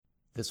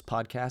This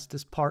podcast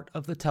is part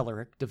of the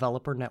Telerik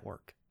Developer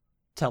Network.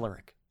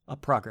 Telerik, a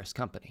progress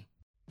company.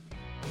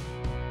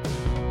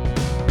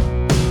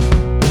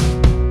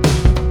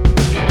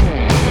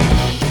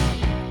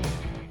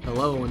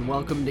 Hello and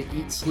welcome to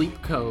Eat,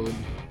 Sleep, Code,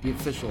 the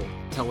official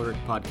Telerik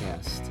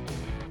podcast.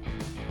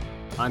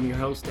 I'm your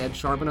host, Ed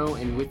Charbonneau,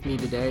 and with me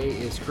today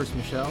is Chris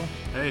Michel.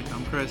 Hey,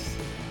 I'm Chris.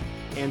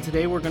 And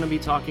today we're going to be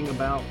talking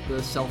about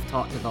the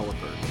self-taught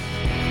developer.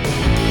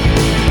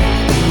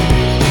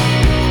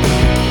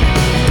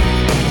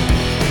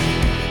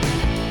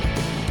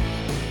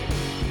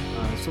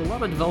 So a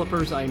lot of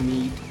developers I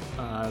meet,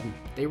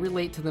 they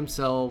relate to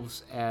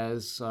themselves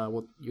as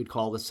what you'd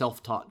call the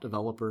self-taught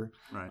developer.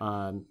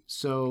 Right.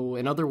 So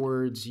in other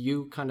words,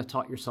 you kind of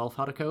taught yourself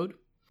how to code.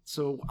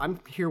 So I'm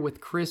here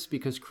with Chris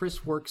because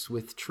Chris works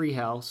with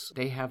Treehouse.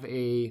 They have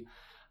a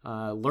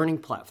learning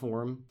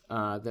platform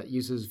that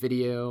uses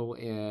video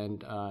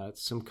and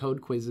some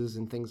code quizzes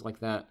and things like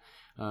that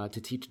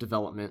to teach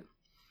development.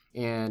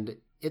 And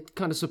it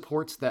kind of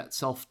supports that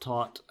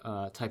self-taught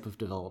type of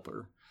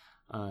developer.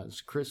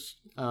 So Chris,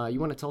 you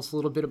want to tell us a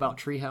little bit about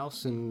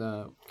Treehouse and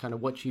kind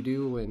of what you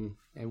do and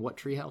what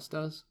Treehouse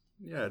does?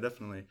 Yeah,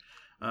 definitely.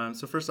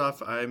 So first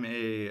off, I'm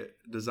a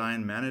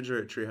design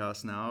manager at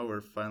Treehouse now.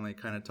 We're finally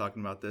kind of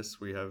talking about this.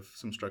 We have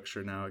some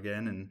structure now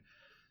again, and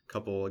a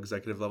couple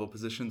executive level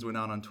positions went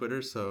out on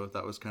Twitter, so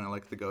that was kind of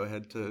like the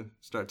go-ahead to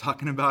start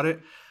talking about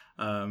it.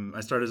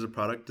 I started as a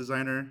product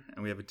designer,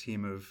 and we have a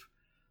team of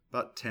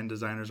about 10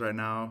 designers right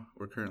now.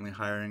 We're currently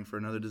hiring for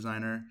another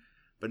designer.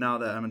 But now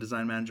that I'm a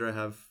design manager, I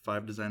have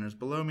 5 designers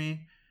below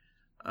me.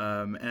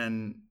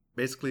 And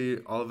basically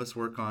all of us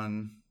work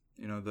on,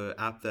 the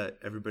app that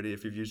everybody,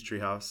 if you've used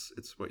Treehouse,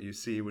 it's what you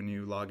see when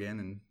you log in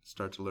and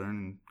start to learn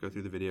and go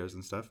through the videos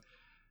and stuff.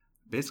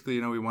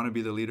 Basically, we want to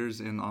be the leaders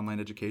in online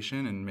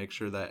education and make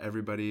sure that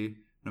everybody,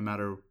 no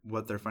matter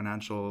what their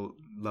financial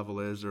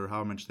level is or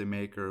how much they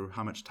make or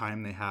how much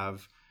time they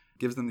have,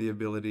 gives them the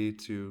ability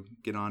to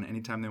get on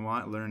anytime they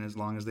want, learn as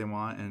long as they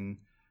want, and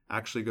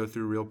actually go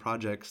through real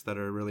projects that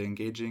are really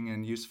engaging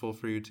and useful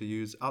for you to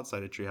use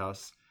outside of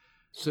Treehouse.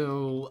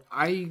 So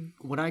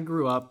when I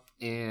grew up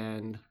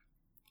and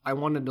I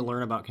wanted to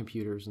learn about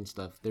computers and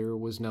stuff, there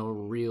was no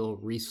real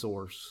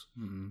resource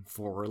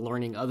for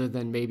learning other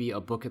than maybe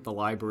a book at the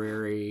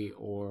library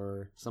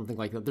or something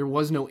like that. There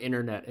was no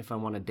internet, if I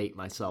want to date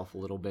myself a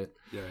little bit,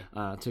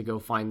 to go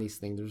find these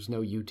things. There's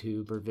no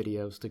YouTube or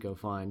videos to go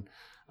find.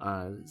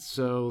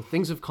 So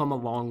things have come a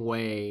long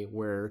way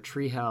where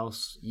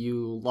Treehouse,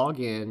 you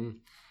log in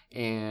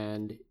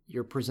and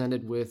you're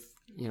presented with,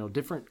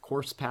 different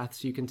course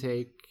paths you can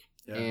take.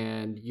 Yeah.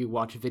 And you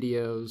watch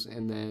videos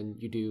and then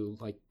you do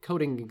like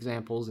coding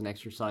examples and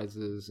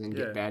exercises and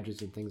get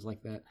badges and things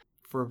like that.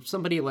 For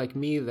somebody like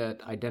me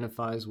that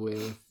identifies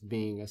with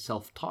being a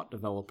self-taught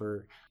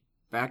developer,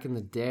 back in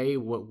the day,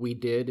 what we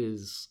did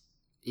is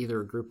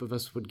either a group of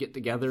us would get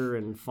together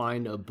and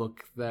find a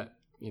book that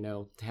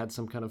had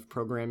some kind of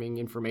programming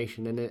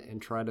information in it and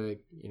try to,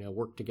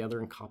 work together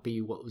and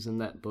copy what was in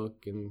that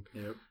book and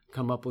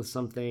come up with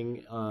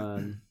something.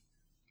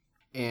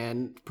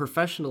 And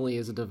professionally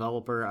as a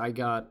developer, I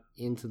got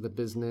into the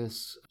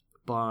business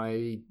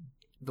by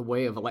the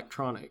way of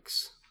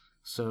electronics.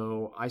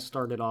 So I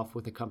started off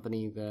with a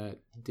company that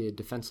did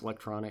defense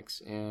electronics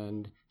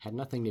and had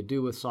nothing to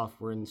do with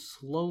software, and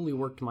slowly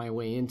worked my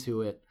way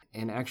into it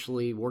and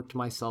actually worked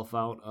myself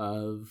out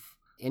of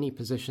any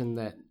position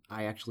that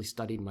I actually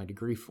studied my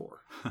degree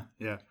for.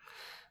 Yeah.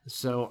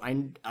 So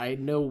I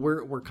know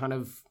we're kind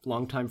of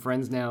longtime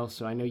friends now,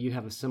 so I know you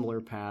have a similar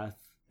path.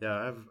 Yeah,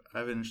 I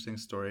have an interesting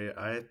story.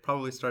 I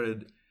probably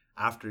started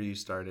after you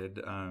started.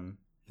 I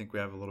think we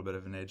have a little bit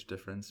of an age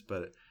difference,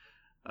 but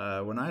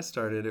when I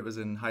started, it was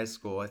in high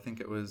school. I think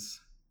it was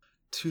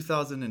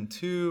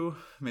 2002,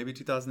 maybe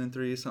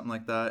 2003, something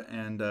like that,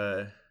 and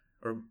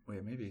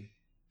maybe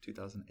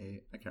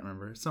 2008. I can't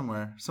remember.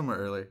 Somewhere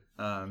early.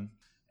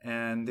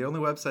 And the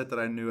only website that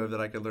I knew of that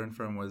I could learn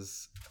from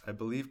was, I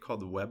believe,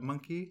 called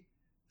WebMonkey.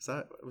 Was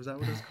that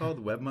what it was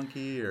called?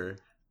 WebMonkey or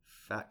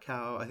Fat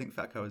Cow? I think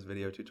Fat Cow was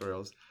video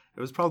tutorials. It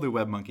was probably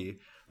WebMonkey.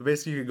 But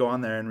basically, you could go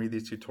on there and read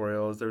these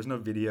tutorials. There was no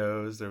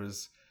videos. There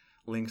was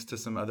links to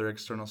some other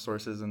external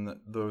sources. And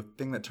the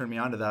thing that turned me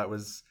on to that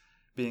was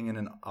being in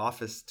an a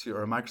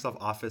Microsoft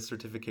Office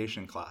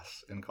certification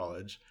class in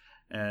college.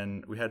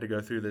 And we had to go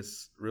through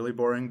this really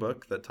boring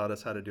book that taught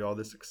us how to do all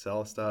this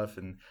Excel stuff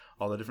and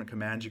all the different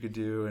commands you could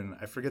do. And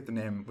I forget the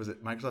name. Was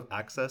it Microsoft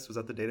Access? Was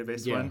that the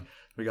database one?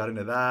 We got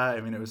into that.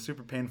 I mean, it was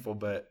super painful,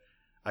 but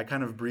I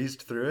kind of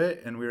breezed through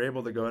it, and we were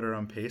able to go at our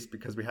own pace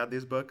because we had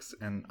these books,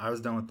 and I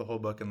was done with the whole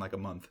book in like a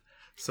month.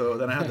 So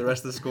then I had the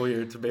rest of the school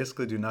year to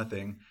basically do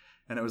nothing.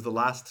 And it was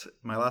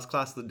my last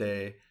class of the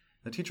day.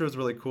 The teacher was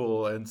really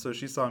cool, and so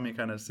she saw me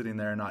kind of sitting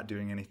there not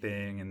doing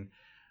anything, and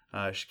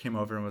she came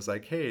over and was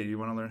like, "Hey, do you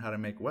want to learn how to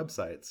make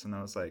websites?" And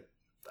I was like,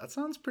 "That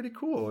sounds pretty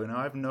cool."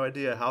 I have no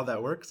idea how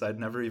that works. I'd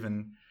never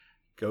even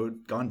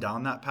gone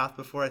down that path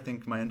before. I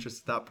think my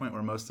interests at that point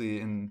were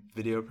mostly in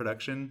video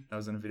production. I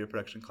was in a video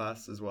production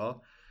class as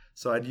well.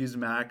 So I'd used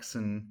Macs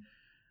and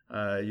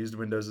used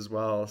Windows as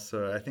well.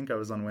 So I think I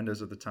was on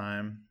Windows at the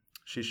time.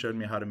 She showed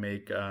me how to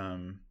make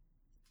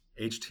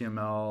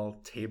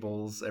HTML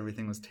tables.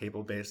 Everything was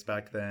table based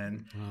back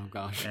then. Oh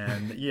gosh.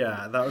 And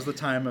yeah, that was the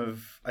time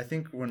of, I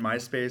think, when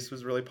MySpace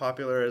was really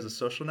popular as a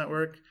social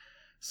network.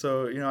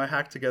 So, I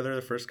hacked together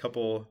the first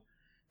couple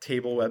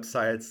table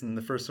websites, and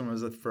the first one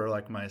was for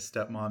like my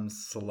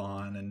stepmom's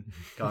salon, and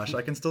gosh,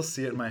 I can still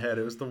see it in my head.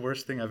 It was the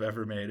worst thing I've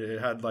ever made.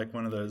 It had like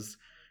one of those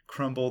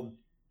crumbled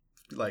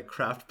like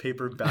craft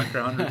paper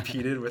background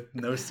repeated with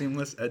no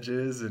seamless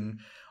edges, and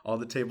all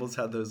the tables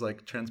had those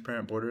like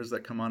transparent borders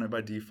that come on it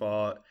by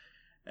default.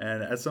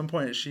 And at some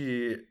point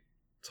she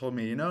told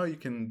me, you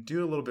can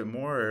do a little bit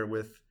more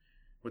with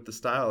the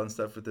style and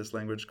stuff with this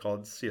language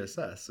called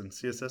CSS. And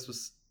CSS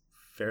was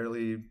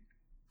fairly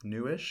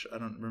newish. I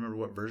don't remember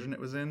what version it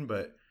was in,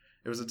 but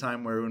it was a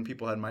time where when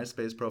people had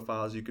MySpace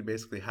profiles, you could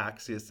basically hack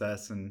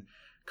CSS and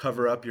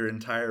cover up your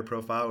entire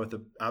profile with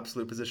an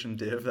absolute position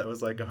div that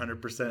was like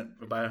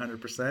 100% by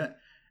 100%.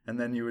 And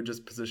then you would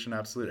just position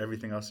absolute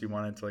everything else you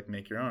wanted to like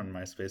make your own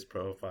MySpace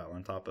profile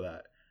on top of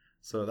that.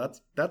 So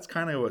that's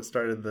kind of what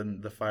started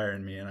the fire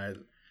in me.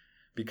 And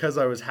because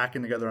I was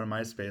hacking together on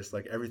MySpace,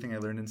 like everything I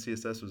learned in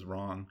CSS was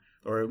wrong.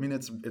 Or I mean,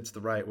 it's the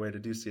right way to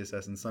do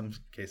CSS in some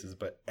cases,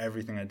 but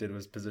everything I did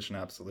was position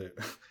absolute.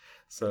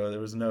 So there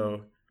was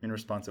no,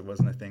 responsive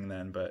wasn't a thing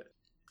then. But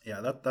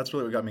yeah, that's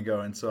really what got me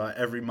going. So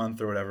every month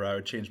or whatever, I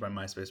would change my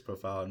MySpace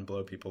profile and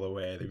blow people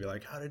away. They'd be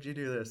like, "How did you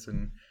do this?"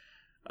 And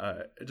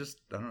it just,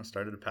 I don't know,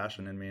 started a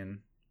passion in me. And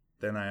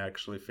then I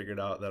actually figured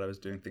out that I was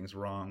doing things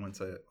wrong once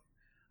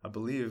I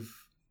believe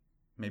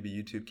maybe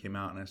YouTube came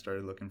out and I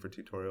started looking for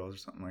tutorials or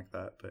something like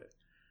that. But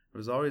it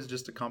was always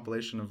just a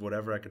compilation of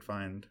whatever I could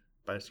find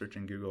by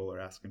searching Google or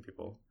asking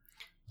people.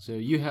 So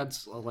you had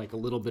like a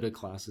little bit of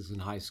classes in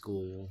high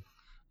school.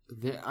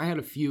 I had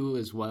a few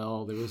as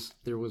well.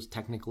 There was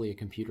technically a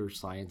computer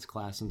science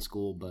class in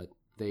school, but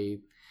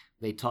they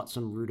taught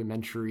some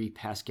rudimentary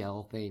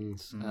Pascal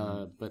things.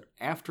 Mm-hmm. But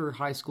after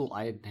high school,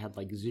 I had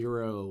like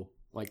zero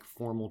like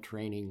formal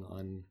training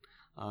on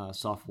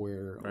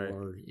software, right,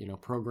 or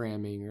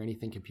programming or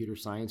anything computer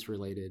science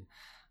related.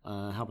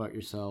 How about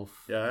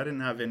yourself? Yeah, I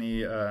didn't have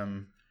any.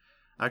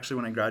 Actually,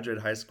 when I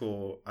graduated high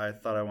school, I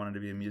thought I wanted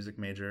to be a music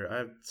major. I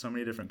had so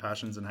many different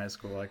passions in high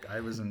school. Like I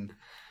was in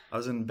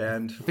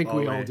band. I think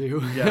we all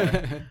do.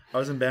 Yeah, I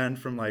was in band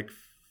from like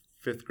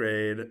 5th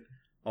grade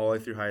all the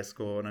way through high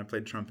school, and I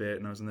played trumpet,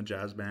 and I was in the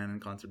jazz band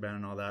and concert band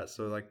and all that.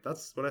 So like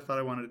that's what I thought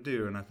I wanted to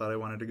do, and I thought I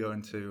wanted to go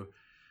into.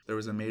 There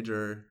was a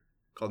major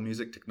called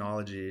music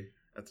technology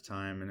at the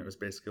time, and it was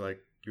basically like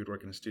you would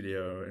work in a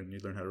studio and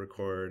you'd learn how to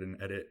record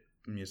and edit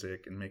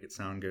music and make it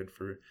sound good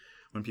for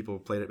when people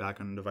played it back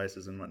on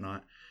devices and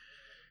whatnot.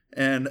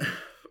 And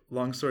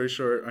long story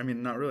short, I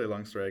mean, not really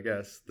long story, I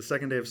guess. The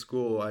second day of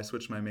school, I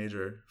switched my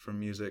major from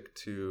music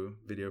to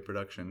video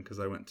production because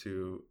I went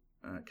to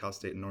Cal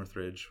State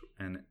Northridge,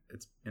 and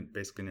it's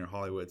basically near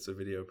Hollywood, so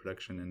video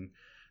production and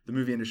the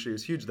movie industry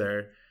was huge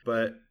there.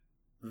 But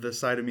the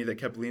side of me that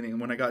kept leaning,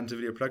 when I got into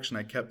video production,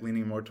 I kept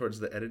leaning more towards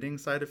the editing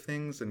side of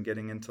things and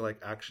getting into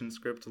like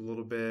ActionScript a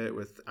little bit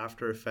with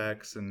After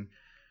Effects, and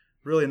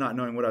really not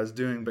knowing what I was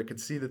doing, but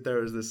could see that there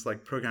was this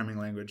like programming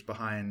language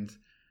behind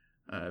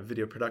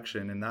video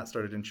production, and that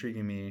started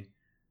intriguing me,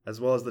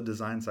 as well as the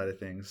design side of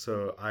things.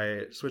 So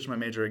I switched my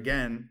major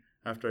again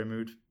after I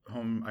moved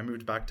home. I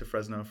moved back to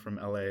Fresno from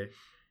LA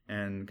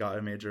and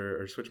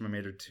switched my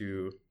major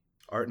to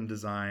art and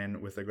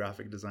design with a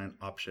graphic design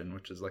option,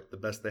 which is like the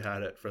best they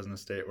had at Fresno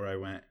State where I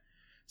went.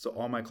 So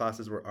all my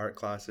classes were art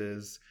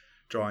classes,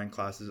 drawing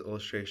classes,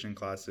 illustration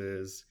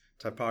classes,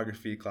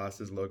 typography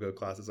classes, logo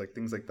classes, like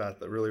things like that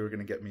really were going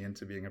to get me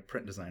into being a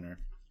print designer.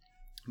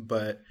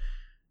 But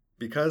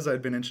because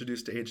I'd been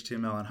introduced to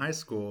HTML in high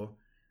school,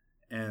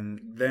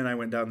 and then I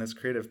went down this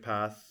creative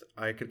path,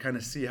 I could kind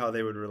of see how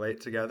they would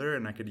relate together,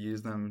 and I could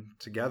use them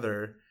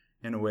together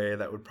in a way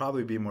that would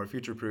probably be more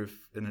future-proof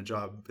in a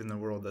job in the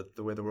world, that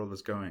the way the world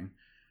was going.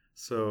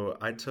 So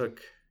I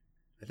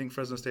think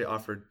Fresno State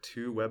offered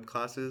 2 web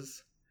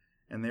classes,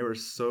 and they were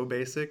so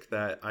basic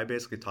that I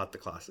basically taught the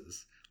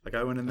classes. Like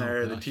I went in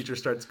there, the teacher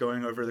starts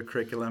going over the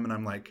curriculum, and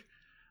I'm like,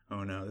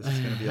 oh no, this is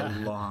going to be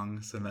a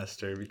long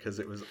semester, because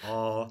it was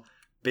all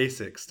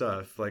basic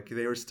stuff. Like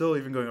they were still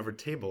even going over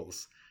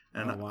tables.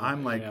 And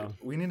I'm like,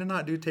 we need to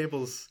not do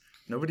tables.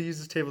 Nobody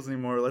uses tables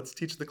anymore. Let's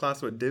teach the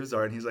class what divs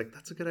are. And he's like,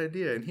 that's a good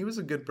idea. And he was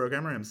a good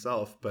programmer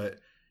himself, but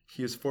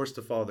he was forced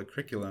to follow the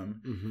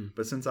curriculum. Mm-hmm.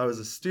 But since I was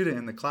a student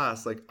in the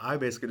class, like I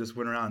basically just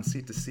went around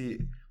seat to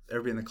seat,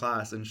 everybody in the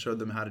class, and showed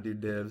them how to do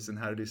divs and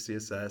how to do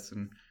CSS,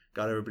 and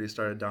got everybody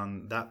started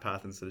down that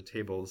path instead of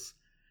tables.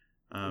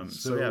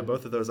 So yeah,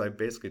 both of those I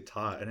basically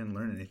taught. I didn't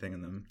learn anything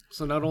in them.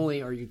 So not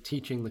only are you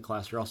teaching the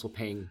class, you're also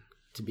paying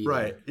to be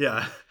right, there.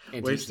 Yeah.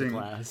 And wasting,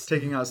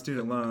 taking out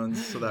student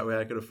loans so that way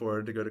I could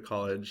afford to go to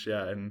college.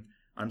 Yeah, and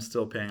I'm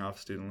still paying off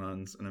student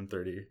loans, and I'm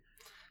 30.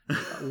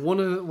 One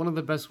of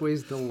the best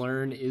ways to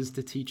learn is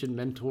to teach and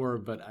mentor,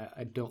 but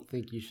I don't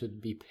think you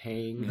should be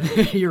paying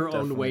your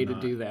own way to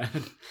do that.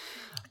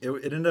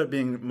 It ended up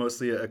being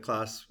mostly a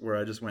class where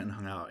I just went and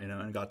hung out,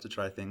 and got to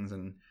try things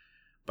and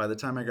by the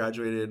time I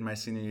graduated my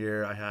senior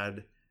year, I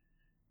had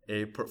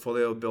a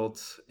portfolio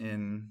built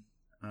in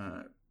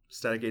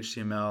static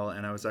HTML,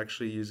 and I was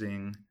actually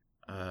using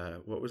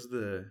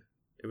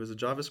it was a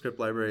JavaScript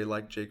library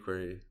like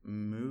jQuery,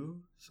 Moo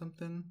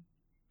something.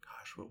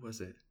 Gosh, what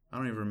was it? I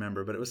don't even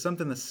remember, but it was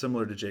something that's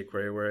similar to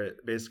jQuery, where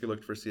it basically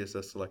looked for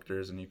CSS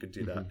selectors, and you could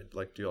do that,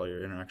 like do all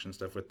your interaction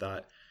stuff with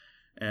that.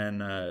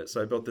 And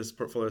so I built this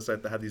portfolio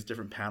site that had these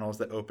different panels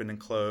that opened and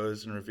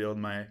closed and revealed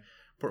my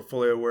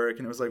portfolio work,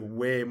 and it was like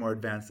way more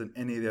advanced than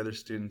any of the other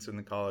students in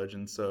the college.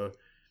 And so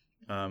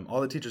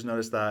all the teachers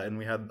noticed that, and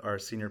we had our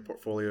senior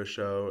portfolio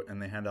show, and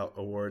they hand out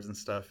awards and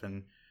stuff.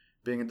 And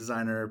being a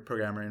designer,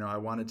 programmer, I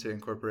wanted to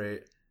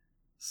incorporate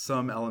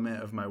some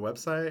element of my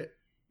website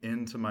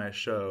into my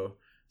show.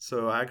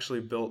 So I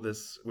actually built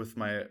this with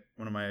one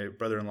of my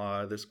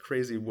brother-in-law, this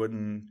crazy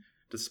wooden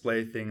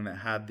display thing that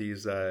had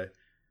these, I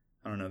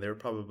don't know, they were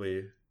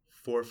probably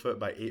 4 foot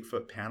by 8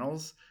 foot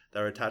panels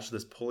that were attached to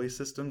this pulley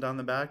system down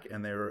the back,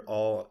 and they were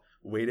all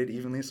weighted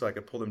evenly so I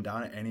could pull them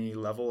down at any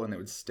level and it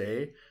would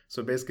stay.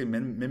 So it basically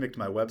mimicked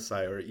my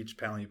website, or each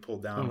panel you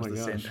pulled down was the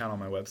same panel on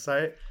my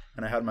website.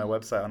 And I had my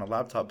website on a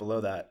laptop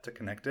below that to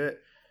connect it.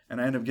 And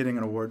I ended up getting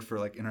an award for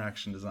like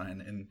interaction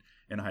design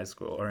in high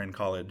school or in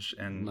college.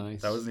 And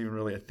that wasn't even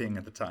really a thing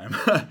at the time.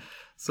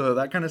 So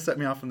that kind of set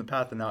me off on the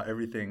path. And now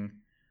everything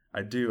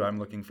I do, I'm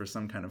looking for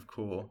some kind of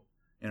cool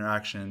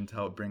interaction to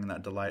help bring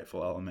that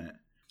delightful element.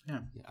 Yeah.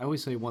 I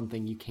always say one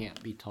thing you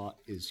can't be taught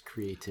is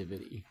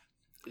creativity.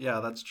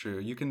 Yeah, that's true.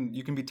 You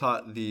can be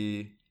taught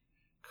the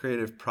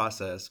creative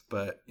process,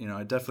 but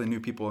I definitely knew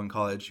people in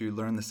college who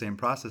learned the same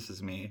process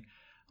as me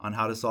on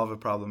how to solve a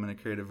problem in a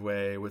creative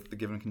way with the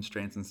given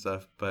constraints and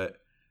stuff, but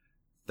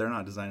they're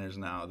not designers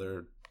now.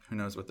 They're who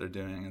knows what they're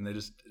doing, and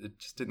it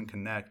just didn't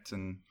connect.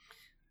 And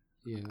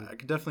I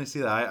could definitely see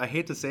that. I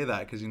hate to say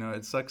that because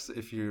it sucks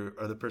if you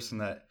are the person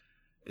that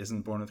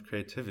isn't born with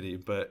creativity,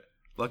 but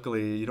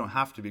luckily you don't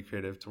have to be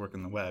creative to work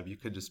in the web. You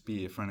could just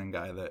be a front-end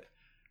guy that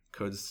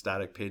codes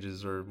static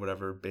pages or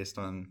whatever based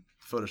on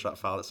Photoshop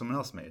file that someone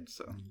else made.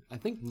 So I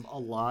think a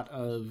lot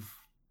of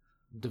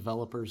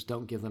developers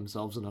don't give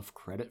themselves enough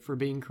credit for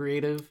being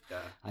creative. Yeah.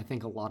 I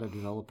think a lot of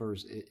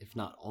developers, if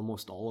not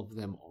almost all of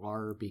them,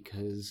 are,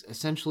 because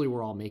essentially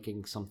we're all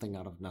making something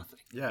out of nothing.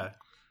 Yeah,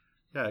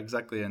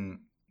 exactly. And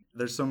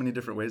there's so many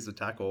different ways to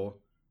tackle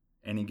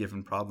any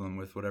given problem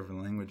with whatever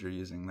language you're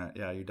using that,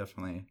 you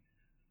definitely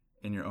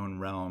in your own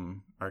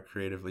realm are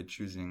creatively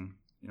choosing,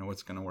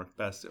 what's going to work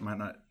best. It might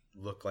not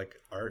look like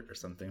art or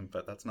something,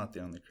 but that's not the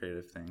only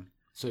creative thing.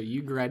 So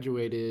you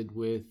graduated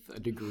with a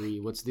degree.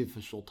 What's the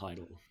official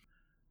title?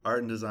 Art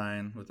and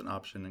design with an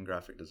option in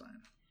graphic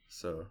design.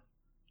 So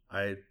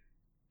I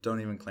don't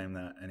even claim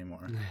that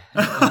anymore.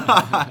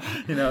 I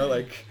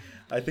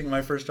think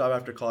my first job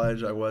after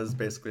college, I was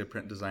basically a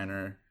print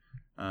designer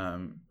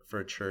for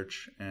a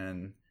church,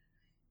 and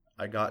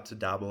I got to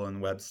dabble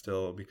in web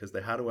still because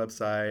they had a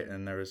website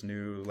and there was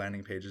new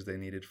landing pages they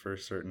needed for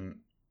certain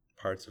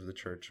parts of the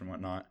church and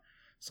whatnot.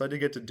 So I did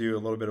get to do a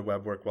little bit of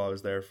web work while I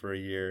was there for a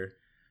year,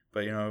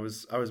 but I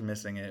was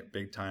missing it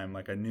big time.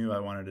 Like I knew I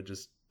wanted to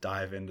just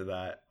dive into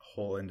that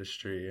whole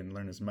industry and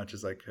learn as much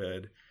as I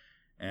could.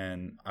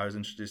 And I was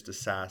introduced to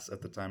Sass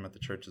at the time at the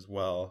church as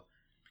well,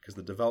 because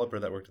the developer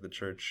that worked at the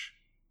church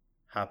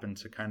happened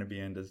to kind of be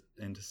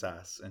into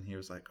Sass, and he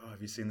was like, "Oh,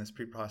 have you seen this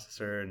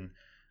preprocessor?" And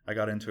I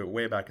got into it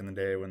way back in the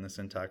day when the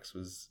syntax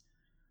was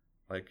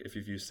like, if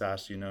you've used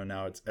Sass,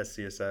 now it's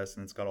SCSS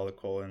and it's got all the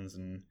colons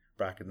and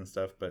brackets and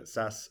stuff. But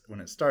Sass,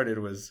 when it started,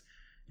 was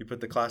you put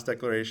the class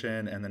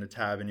declaration and then a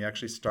tab, and you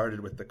actually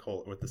started with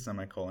the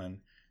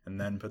semicolon and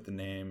then put the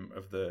name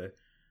of the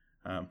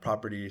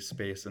property,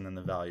 space, and then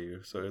the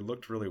value. So it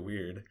looked really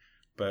weird,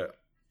 but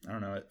I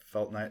don't know, it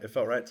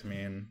felt right to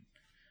me, and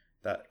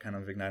that kind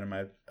of ignited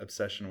my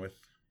obsession with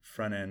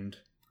front end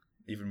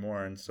even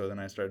more. And so then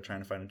I started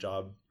trying to find a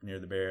job near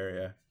the Bay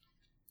Area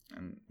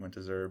and went to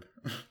Zurb.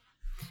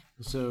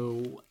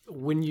 So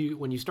when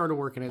you started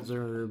working at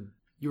Zurb,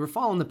 you were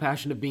following the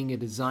passion of being a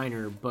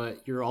designer,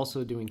 but you're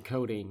also doing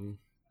coding.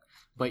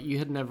 But you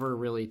had never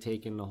really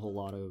taken a whole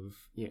lot of,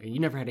 you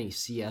never had any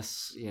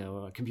CS,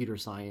 a computer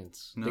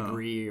science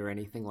degree or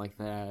anything like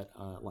that,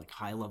 like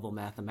high-level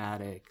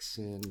mathematics.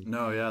 And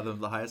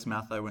the highest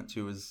math I went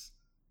to was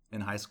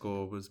in high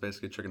school was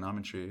basically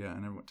trigonometry. I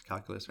never went to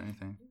calculus or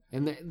anything.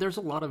 And there's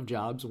a lot of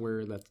jobs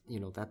where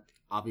that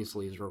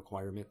obviously is a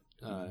requirement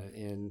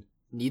and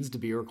needs to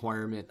be a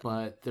requirement.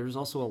 But there's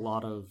also a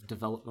lot of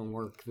development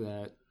work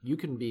that you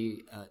can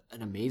be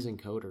an amazing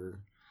coder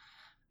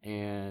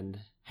and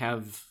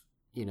have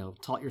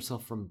taught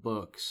yourself from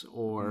books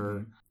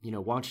or,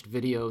 watched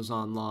videos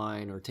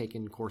online or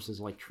taken courses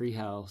like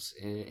Treehouse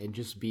and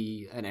just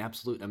be an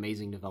absolute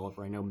amazing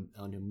developer. I know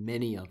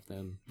many of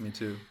them. Me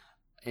too.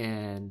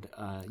 And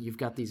you've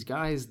got these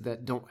guys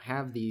that don't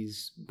have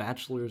these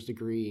bachelor's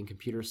degree in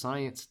computer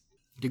science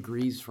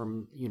degrees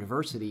from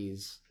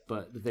universities,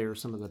 but they're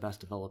some of the best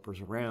developers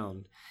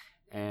around.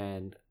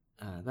 And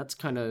that's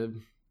kind of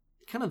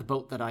the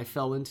boat that I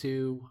fell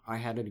into. I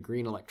had a degree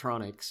in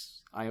electronics.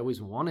 I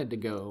always wanted to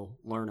go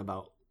learn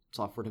about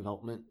software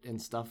development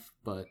and stuff,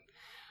 but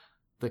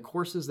the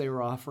courses they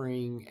were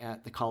offering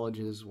at the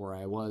colleges where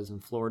I was in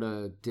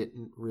Florida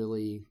didn't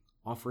really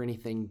offer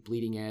anything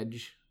bleeding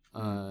edge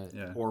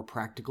or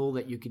practical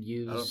that you could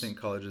use. I don't think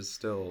colleges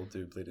still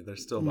do bleeding. They're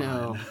still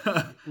no,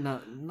 behind.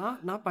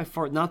 not by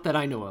far. Not that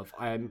I know of.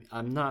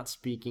 I'm not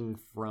speaking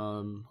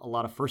from a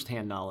lot of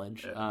firsthand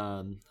knowledge.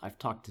 Yeah. I've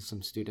talked to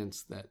some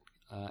students that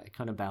it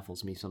kind of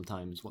baffles me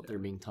sometimes what they're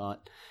being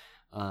taught.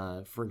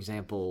 For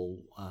example,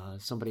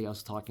 somebody I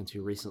was talking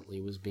to recently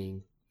was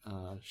being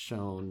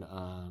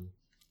shown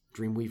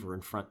Dreamweaver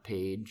and Front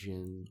Page,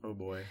 and oh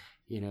boy,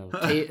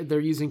 they're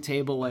using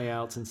table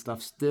layouts and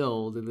stuff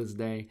still to this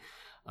day.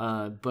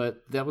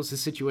 But that was the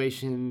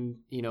situation,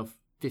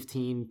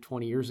 15,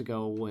 20 years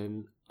ago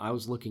when I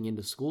was looking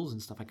into schools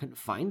and stuff. I couldn't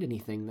find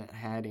anything that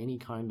had any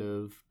kind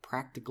of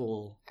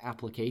practical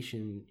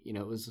application.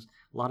 It was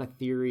a lot of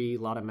theory,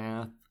 a lot of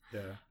math,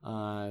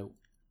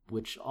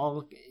 which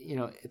all,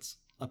 it's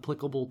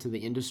applicable to the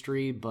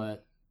industry,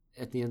 but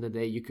at the end of the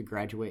day, you could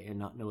graduate and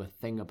not know a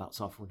thing about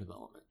software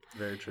development.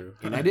 Very true.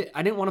 And I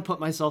didn't want to put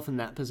myself in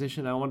that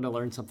position. I wanted to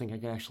learn something I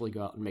could actually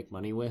go out and make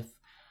money with.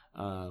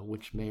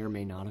 Which may or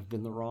may not have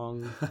been the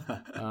wrong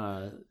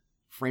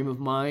frame of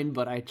mind,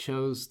 but I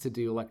chose to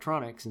do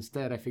electronics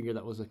instead. I figured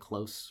that was a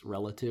close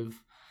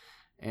relative,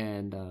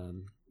 and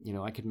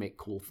I could make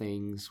cool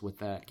things with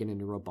that, get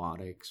into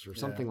robotics or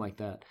something like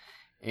that.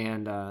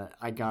 And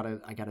I got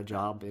a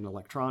job in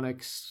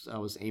electronics. I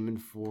was aiming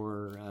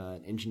for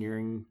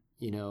engineering,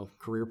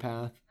 career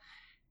path,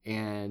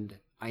 and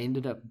I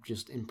ended up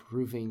just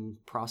improving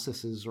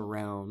processes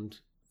around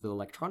the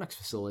electronics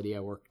facility I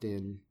worked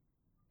in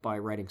by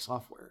writing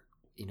software.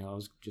 I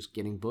was just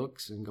getting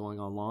books and going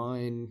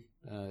online.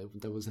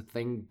 That was a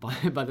thing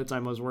by the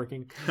time I was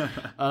working.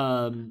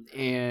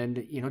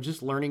 And,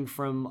 just learning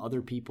from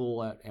other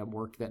people at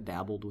work that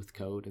dabbled with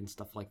code and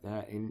stuff like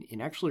that. And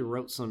actually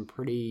wrote some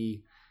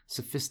pretty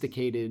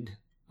sophisticated,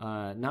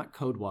 not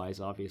code-wise,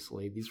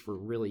 obviously. These were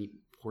really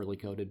poorly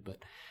coded, but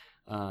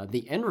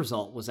the end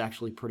result was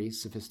actually pretty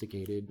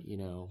sophisticated,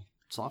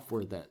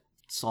 software that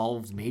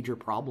solved major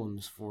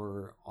problems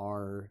for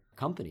our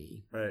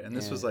company. Right, and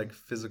this was like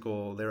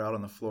physical. They were out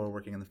on the floor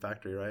working in the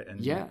factory, right? And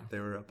they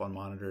were up on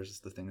monitors,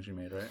 the things you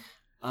made,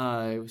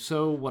 right?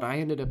 So what I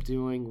ended up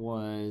doing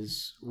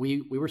was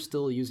we were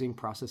still using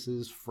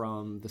processes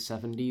from the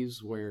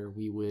 70s where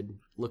we would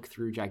look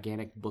through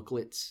gigantic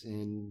booklets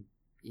and,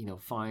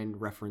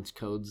 find reference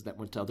codes that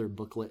went to other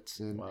booklets.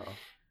 And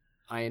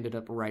I ended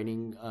up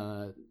writing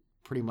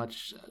pretty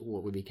much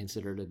what would be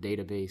considered a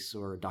database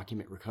or a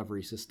document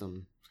recovery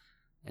system.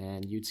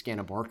 And you'd scan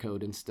a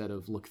barcode instead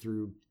of look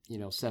through,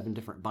 7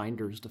 different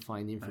binders to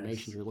find the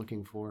information you're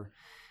looking for,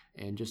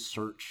 and just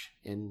search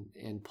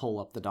and pull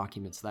up the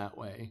documents that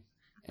way.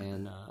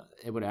 And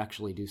it would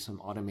actually do some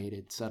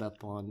automated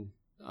setup on,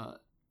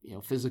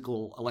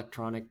 physical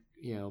electronic,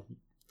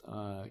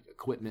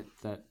 equipment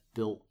that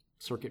built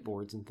circuit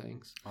boards and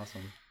things.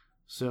 Awesome.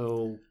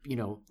 So,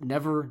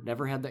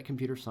 never had that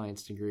computer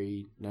science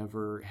degree,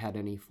 never had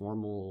any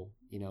formal,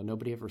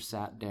 nobody ever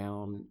sat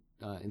down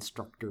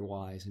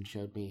instructor-wise and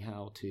showed me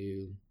how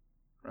to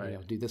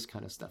do this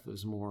kind of stuff. It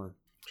was more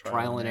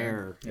trial and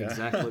error. Yeah.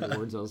 Exactly the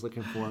words I was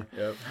looking for.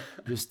 Yep.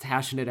 Just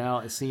hashing it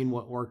out and seeing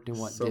what worked and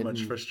what didn't. So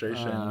much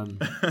frustration.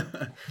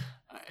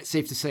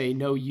 Safe to say,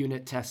 no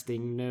unit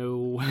testing,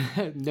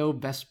 no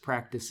best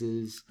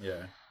practices.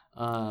 Yeah.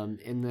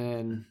 And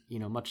then,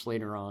 much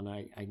later on,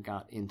 I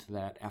got into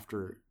that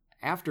after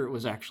it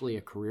was actually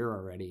a career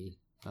already.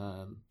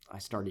 I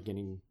started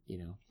getting,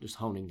 just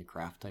honing the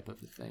craft type of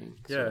a thing.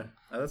 Yeah,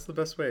 that's the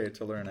best way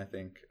to learn, I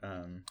think.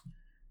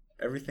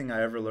 Everything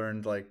I ever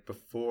learned, like,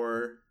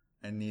 before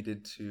I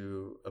needed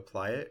to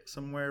apply it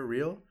somewhere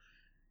real,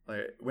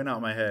 like, went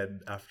out my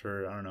head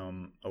after, I don't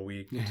know, a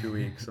week, 2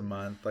 weeks, a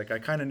month. Like, I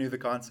kind of knew the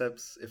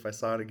concepts. If I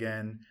saw it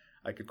again,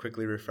 I could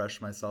quickly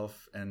refresh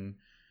myself and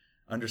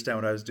understand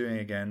what I was doing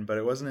again. But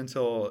it wasn't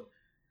until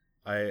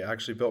I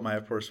actually built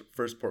my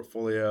first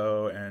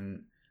portfolio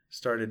and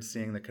started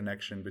seeing the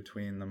connection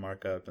between the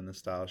markup and the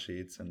style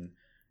sheets and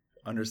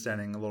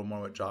understanding a little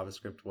more what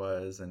JavaScript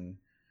was and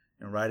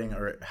writing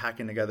or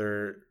hacking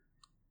together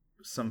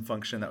some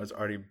function that was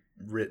already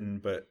written,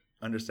 but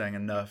understanding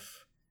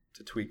enough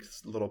to tweak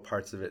little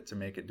parts of it to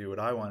make it do what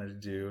I wanted to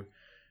do,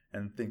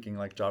 and thinking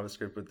like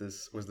JavaScript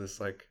was this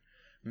like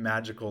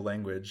magical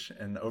language.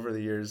 And over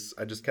the years,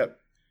 I just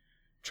kept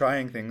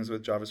trying things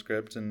with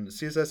JavaScript, and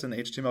CSS and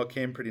HTML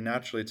came pretty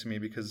naturally to me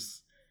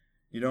because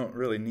you don't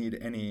really need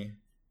any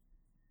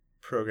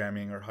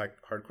programming or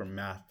hardcore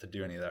math to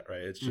do any of that,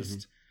 right? It's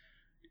just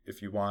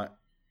if you want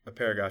a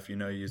paragraph, you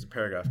use a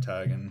paragraph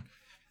tag, and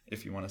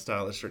if you want to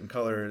style a certain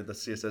color, the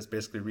CSS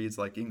basically reads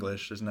like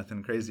English. There's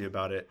nothing crazy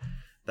about it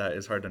that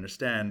is hard to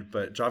understand.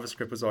 But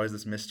JavaScript was always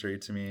this mystery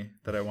to me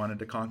that I wanted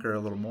to conquer a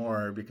little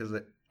more, because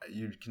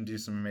you can do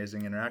some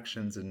amazing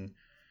interactions and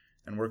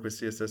work with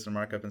CSS and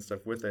markup and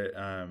stuff with it.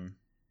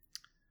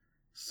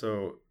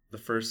 So the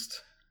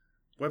first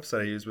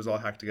website I used was all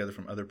hacked together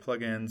from other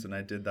plugins, and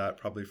I did that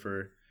probably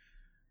for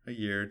a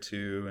year or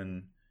two,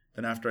 and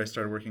then after I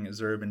started working at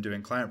Zurb and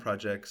doing client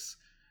projects,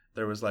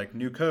 there was like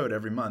new code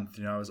every month.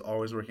 I was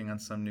always working on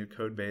some new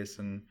code base,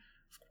 and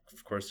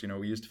of course,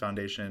 we used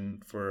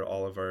Foundation for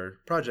all of our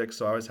projects,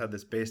 so I always had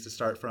this base to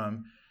start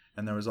from.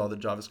 And there was all the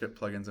JavaScript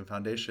plugins in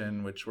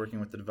Foundation, which, working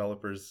with the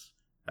developers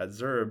at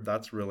Zurb,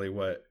 that's really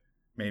what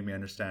made me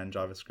understand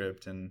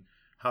JavaScript and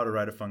how to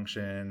write a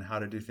function, how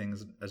to do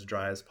things as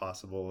dry as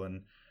possible,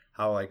 and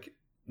how like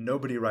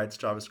nobody writes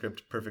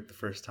JavaScript perfect the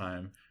first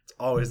time. It's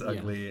always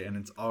ugly and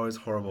it's always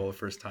horrible the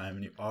first time,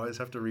 and you always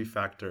have to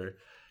refactor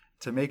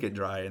to make it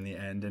dry in the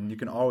end, and you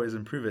can always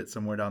improve it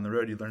somewhere down the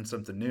road. You learn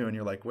something new and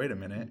you're like, wait a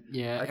minute,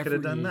 I could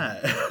have done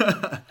that.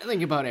 I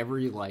think about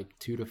every like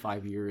 2 to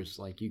 5 years,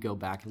 like you go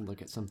back and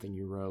look at something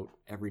you wrote,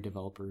 every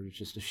developer is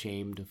just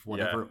ashamed of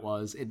whatever it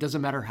was. It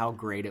doesn't matter how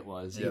great it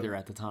was either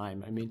at the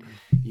time. I mean,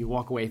 you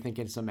walk away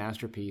thinking it's a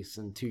masterpiece,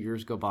 and 2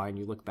 years go by and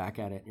you look back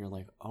at it and you're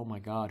like, oh my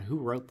God, who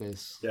wrote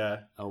this?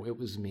 Oh, it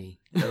was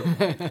me.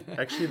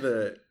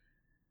 Actually,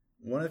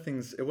 one of the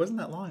things, it wasn't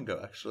that long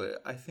ago, actually.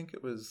 I think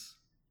it was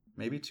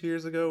maybe 2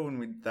 years ago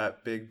when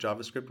that big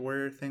JavaScript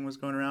Warrior thing was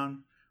going around.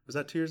 Was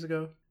that 2 years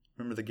ago?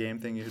 Remember the game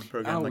thing you had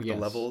programmed, the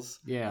levels?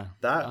 Yeah.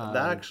 That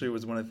actually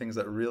was one of the things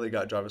that really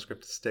got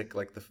JavaScript to stick,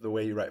 like the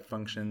way you write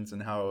functions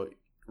and how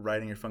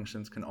writing your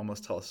functions can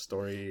almost tell a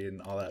story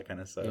and all that kind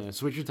of stuff. Yeah,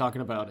 so what you're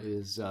talking about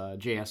is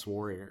JS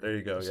Warrior. There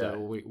you go, So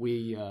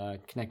we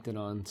connected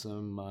on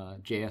some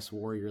JS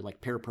Warrior, like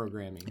pair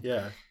programming.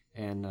 Yeah.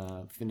 And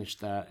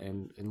finished that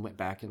and went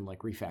back and like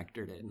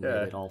refactored it and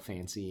made it all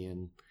fancy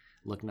and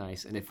look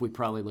nice. And if we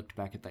probably looked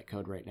back at that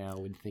code right now,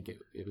 we'd think it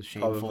was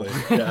shameful.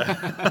 Probably,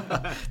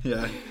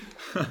 yeah.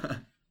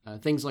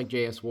 Things like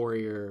JS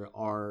Warrior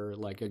are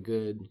like a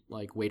good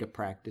like way to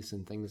practice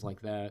and things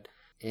like that.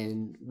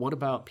 And what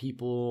about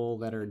people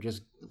that are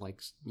just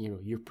like,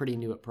 you're pretty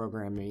new at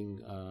programming?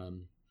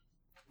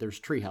 There's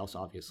Treehouse,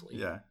 obviously.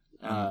 Yeah.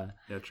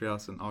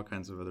 Treehouse and all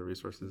kinds of other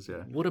resources.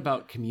 Yeah. What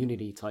about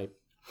community type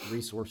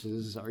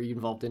resources? Are you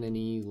involved in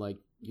any like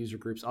user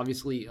groups?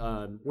 Obviously,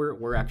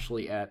 we're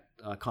actually at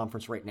a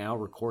conference right now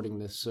recording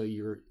this, so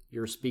you're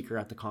a speaker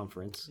at the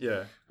conference.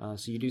 Yeah.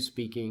 So you do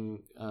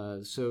speaking.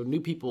 So new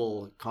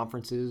people,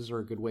 conferences are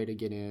a good way to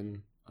get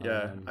in.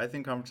 Yeah, I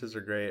think conferences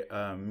are great.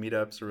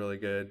 Meetups are really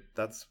good.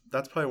 That's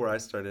probably where I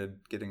started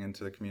getting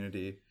into the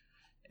community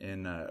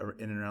in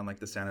and around like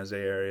the San Jose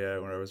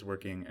area where I was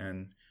working,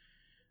 and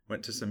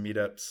went to some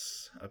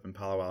meetups up in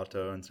Palo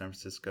Alto and San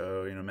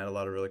Francisco. Met a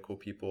lot of really cool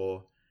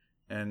people.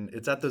 And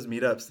it's at those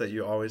meetups that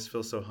you always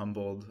feel so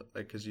humbled,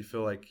 like, because you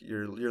feel like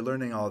you're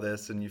learning all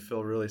this and you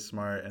feel really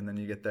smart, and then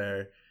you get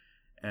there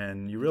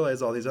and you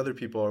realize all these other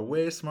people are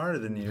way smarter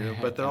than you,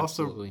 but they're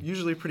also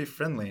usually pretty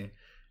friendly.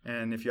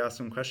 And if you ask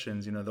them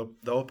questions, they'll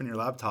open your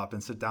laptop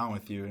and sit down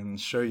with you and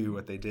show you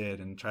what they did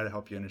and try to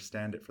help you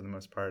understand it for the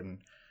most part.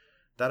 And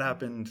that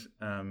happened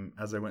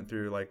as I went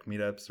through like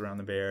meetups around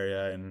the Bay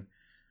Area. And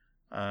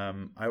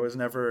I was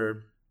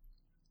never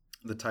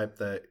the type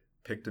that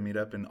picked a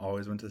meetup and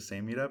always went to the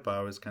same meetup. I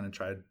always kind of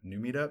tried new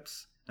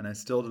meetups, and I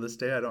still to this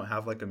day I don't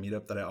have like a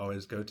meetup that I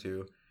always go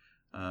to.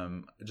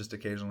 Just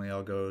occasionally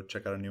I'll go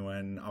check out a new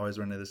one. I always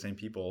run into the same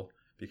people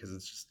because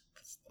it's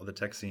the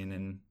tech scene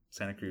in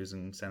Santa Cruz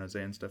and San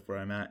Jose and stuff where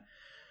I'm at.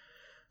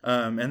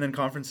 And then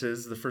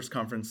conferences. The first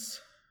conference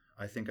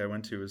I think I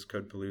went to was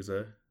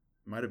Codepalooza.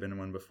 Might have been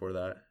one before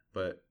that,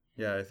 but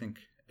yeah, I think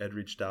Ed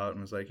reached out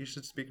and was like, you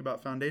should speak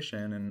about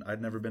Foundation, and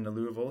I'd never been to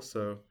Louisville,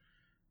 so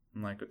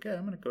I'm like, okay,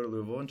 I'm going to go to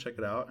Louisville and check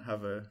it out,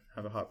 have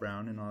a hop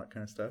round and all that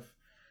kind of stuff.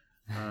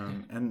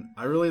 And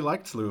I really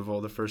liked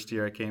Louisville the first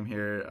year I came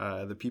here.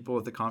 The people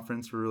at the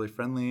conference were really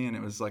friendly, and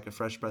it was like a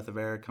fresh breath of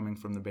air coming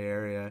from the Bay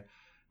Area.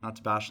 Not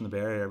to bash in the Bay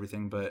Area or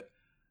everything, but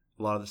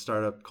a lot of the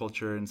startup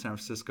culture in San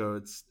Francisco,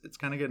 it's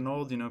kind of getting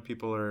old.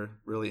 People are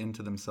really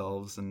into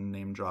themselves and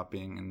name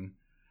dropping and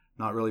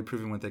not really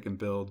proving what they can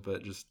build,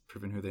 but just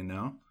proving who they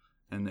know.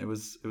 And it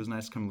was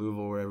nice to come to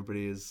Louisville where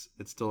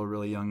it's still a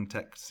really young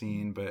tech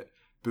scene, but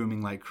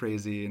booming like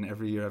crazy. And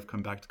every year I've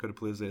come back to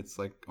Codepalooza, it's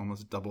like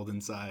almost doubled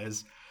in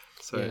size.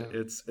 So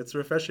it's a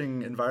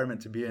refreshing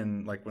environment to be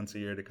in, like once a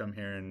year, to come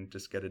here and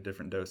just get a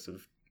different dose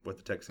of what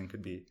the tech scene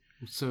could be.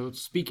 So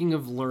speaking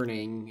of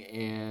learning,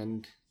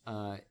 and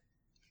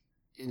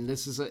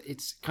this is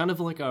it's kind of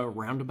like a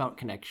roundabout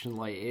connection.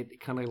 Like it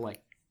kind of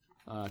like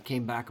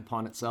came back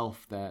upon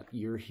itself that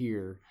you're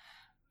here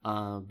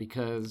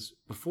because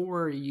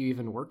before you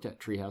even worked at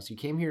Treehouse, you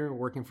came here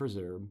working for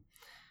Zurb.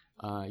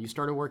 You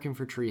started working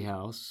for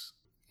Treehouse,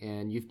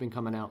 and you've been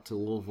coming out to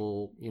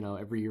Louisville,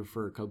 every year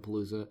for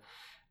Codepalooza.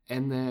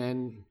 And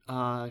then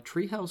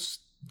Treehouse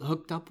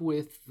hooked up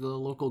with the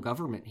local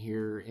government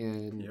here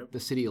in the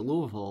city of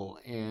Louisville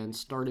and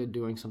started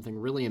doing something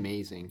really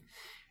amazing.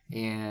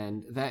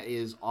 And that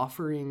is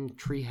offering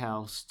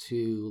Treehouse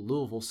to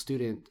Louisville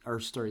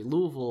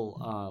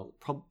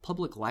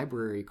public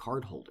library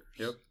card holders.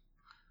 Yep.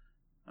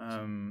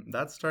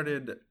 That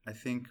started, I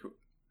think,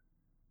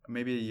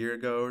 maybe a year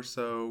ago or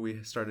so.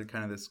 We started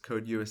kind of this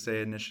Code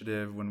USA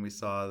initiative when we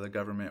saw the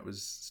government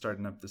was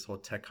starting up this whole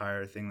tech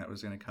hire thing that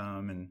was going to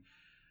come. And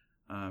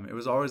it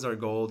was always our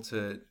goal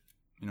to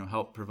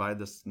help provide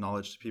this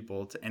knowledge to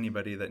people, to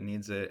anybody that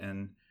needs it,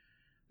 and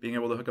being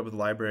able to hook up with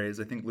libraries.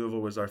 I think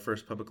Louisville was our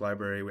first public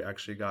library we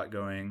actually got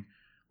going,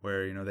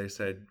 where they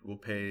said we'll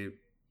pay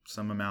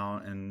some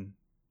amount and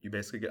you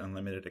basically get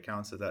unlimited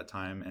accounts at that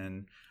time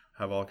and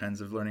have all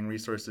kinds of learning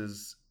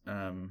resources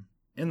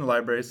in the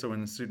library. So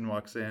when a student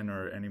walks in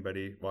or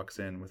anybody walks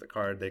in with a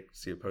card, they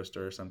see a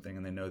poster or something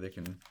and they know they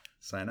can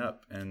sign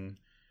up. And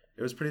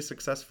it was pretty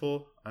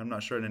successful. I'm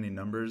not sure in any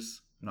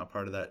numbers. I'm not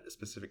part of that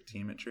specific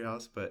team at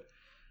Treehouse, but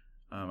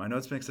I know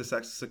it's been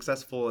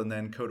successful. And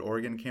then Code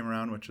Oregon came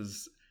around, which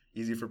was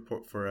easy for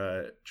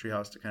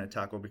Treehouse to kind of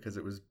tackle because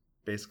it was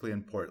basically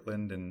in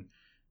Portland, and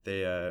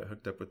they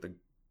hooked up with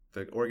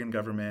the Oregon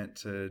government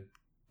to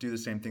do the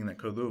same thing that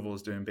Code Louisville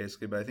is doing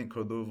basically. But I think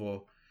Code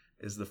Louisville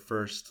is the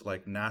first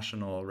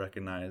national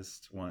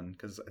recognized one,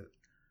 because I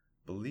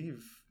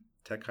believe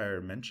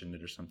TechHire mentioned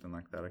it or something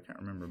like that. I can't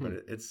remember,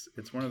 but it's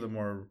one of the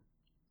more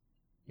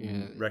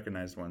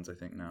recognized ones, I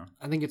think, now.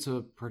 I think it's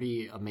a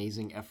pretty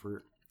amazing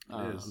effort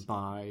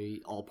by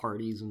all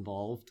parties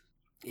involved.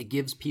 It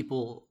gives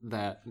people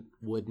that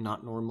would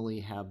not normally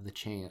have the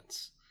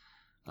chance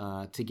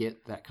to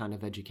get that kind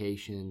of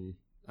education,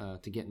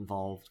 to get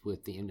involved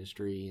with the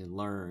industry and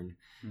learn,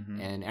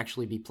 and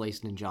actually be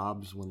placed in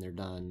jobs when they're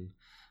done.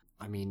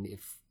 I mean,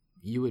 if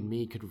you and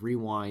me could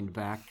rewind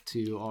back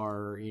to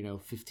our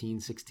 15,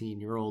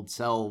 16-year-old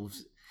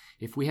selves,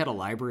 if we had a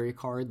library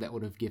card that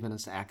would have given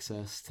us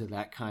access to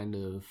that kind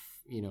of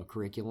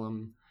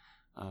curriculum,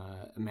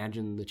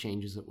 imagine the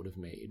changes it would have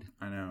made.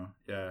 I know.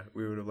 Yeah,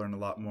 we would have learned a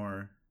lot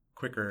more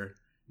quicker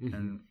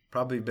and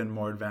probably been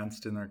more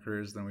advanced in our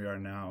careers than we are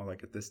now,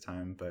 at this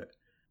time. But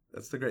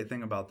that's the great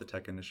thing about the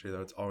tech industry,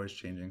 though. It's always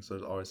changing, so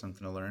there's always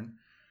something to learn.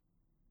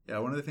 Yeah,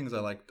 one of the things I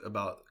liked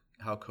about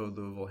how Code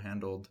Louisville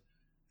handled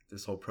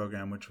this whole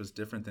program, which was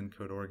different than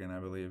Code Oregon, I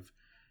believe,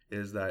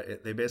 is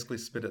that they basically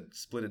split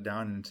it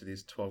down into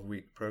these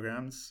 12-week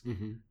programs,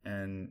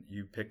 and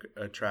you pick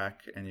a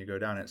track and you go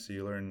down it. So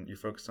you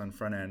focus on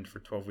front end for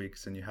 12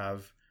 weeks, and you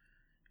have,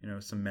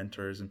 some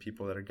mentors and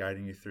people that are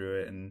guiding you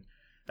through it. And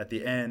at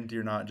the end,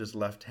 you're not just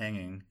left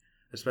hanging,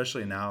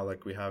 especially now,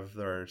 we have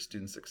our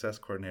student success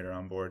coordinator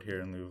on board here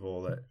in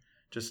Louisville that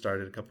just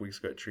started a couple weeks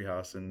ago at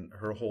Treehouse, and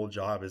her whole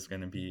job is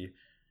going to be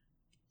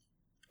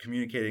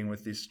communicating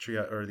with these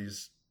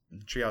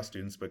Treehouse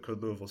students, but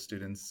Code Louisville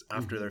students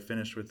after they're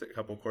finished with a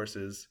couple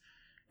courses,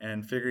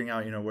 and figuring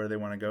out, where they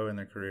want to go in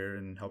their career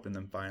and helping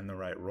them find the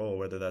right role,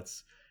 whether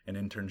that's an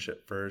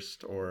internship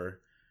first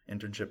or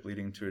internship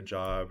leading to a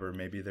job, or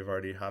maybe they've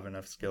already have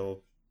enough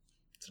skill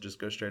to just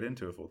go straight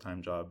into a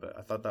full-time job. But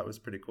I thought that was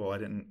pretty cool. I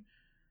don't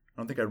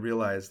think I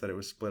realized that it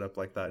was split up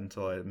like that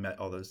until I met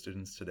all those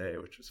students today,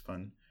 which was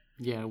fun.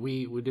 Yeah,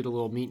 we did a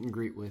little meet and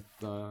greet with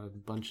a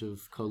bunch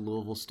of Code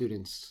Louisville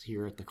students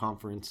here at the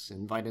conference,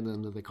 invited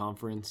them to the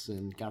conference,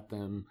 and got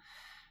them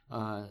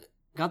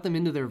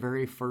into their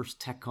very first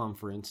tech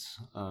conference.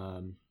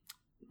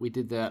 We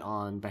did that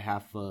on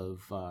behalf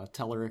of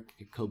Telerik,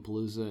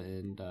 Codepalooza,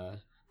 and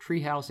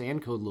Treehouse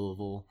and Code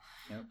Louisville.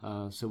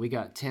 Yep. So we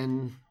got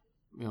 10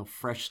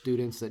 fresh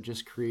students that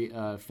just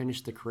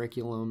finished the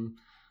curriculum,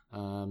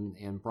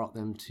 and brought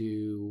them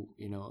to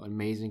an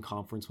amazing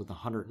conference with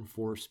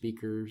 104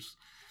 speakers,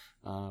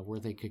 where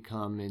they could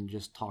come and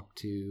just talk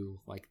to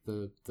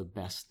the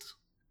best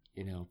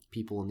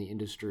people in the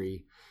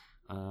industry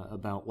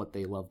about what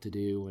they love to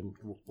do and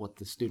what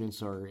the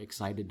students are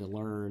excited to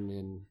learn,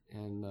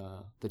 and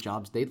the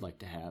jobs they'd like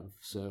to have.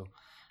 So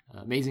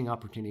amazing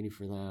opportunity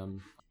for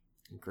them.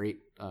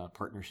 Great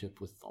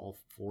partnership with all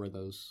four of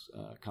those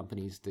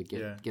companies to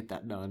get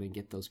that done and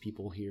get those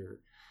people here.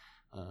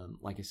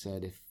 Like I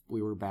said, if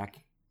we were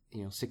back,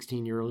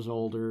 16 years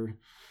older,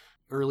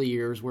 early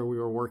years where we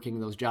were working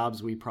those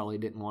jobs we probably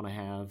didn't want to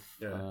have,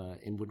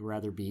 and would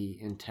rather be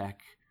in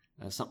tech,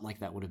 something like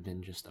that would have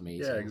been just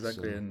amazing. Yeah,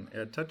 exactly. So,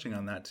 and touching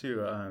on that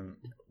too,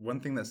 one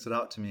thing that stood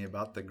out to me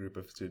about the group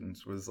of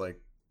students was the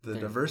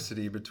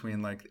diversity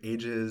between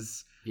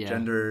ages,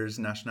 genders,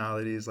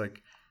 nationalities.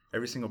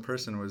 Every single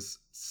person was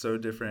so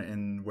different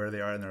in where they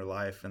are in their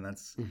life, and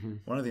that's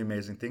one of the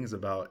amazing things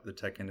about the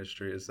tech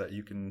industry, is that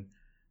you can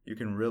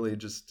really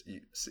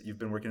you've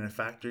been working in a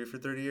factory for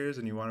 30 years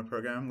and you want to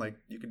program,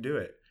 you can do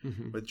it.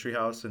 With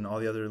Treehouse and all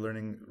the other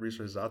learning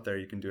resources out there.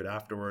 You can do it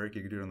after work,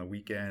 you can do it on the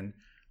weekend,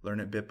 learn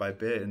it bit by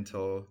bit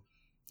until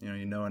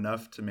you know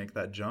enough to make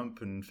that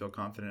jump and feel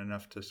confident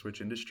enough to switch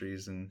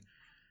industries. And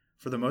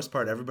for the most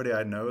part, everybody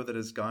I know that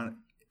has gone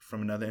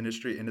from another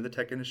industry into the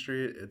tech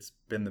industry, it's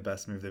been the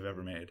best move they've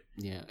ever made.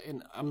 Yeah,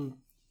 and I'm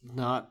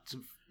not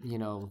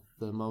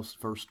the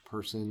most versed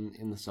person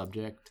in the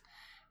subject,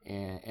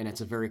 and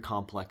it's a very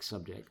complex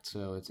subject,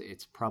 so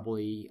it's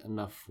probably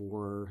enough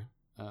for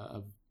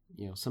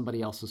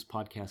somebody else's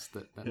podcast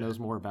that knows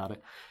more about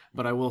it.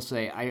 But I will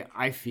say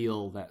I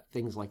feel that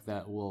things like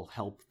that will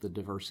help the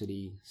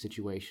diversity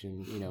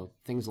situation.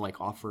 Things like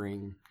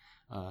offering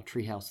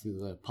Treehouse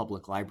through the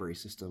public library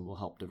system will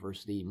help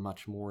diversity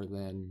much more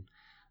than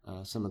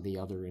some of the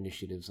other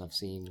initiatives I've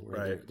seen,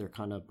 where they're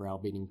kind of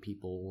browbeating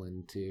people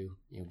into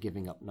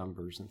giving up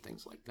numbers and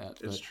things like that.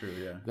 It's true,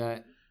 yeah.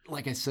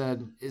 like I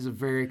said, is a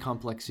very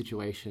complex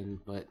situation,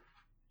 but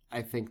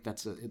I think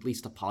that's at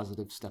least a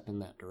positive step in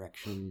that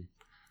direction.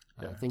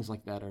 Things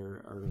like that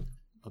are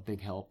a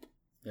big help.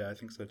 Yeah, I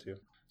think so too.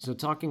 So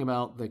talking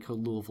about the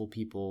Code Louisville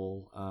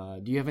people,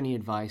 do you have any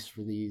advice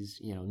for these,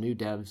 new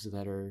devs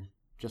that are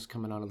just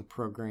coming out of the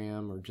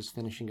program or just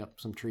finishing up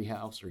some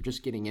Treehouse or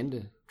just getting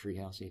into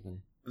Treehouse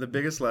even? The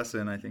biggest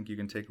lesson I think you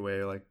can take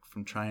away like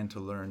from trying to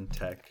learn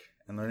tech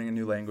and learning a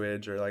new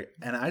language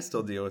and I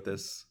still deal with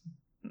this,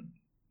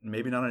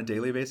 maybe not on a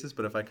daily basis,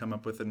 but if I come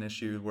up with an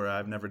issue where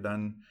I've never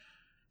done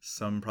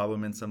some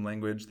problem in some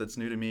language that's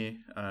new to me,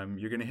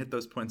 you're going to hit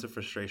those points of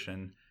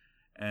frustration.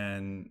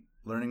 And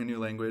learning a new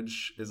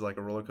language is like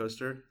a roller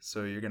coaster.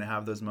 So you're going to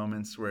have those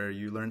moments where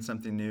you learn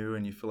something new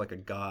and you feel like a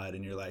god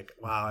and you're like,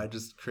 wow, I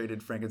just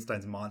created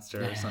Frankenstein's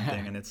monster or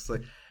something. And it's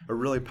like a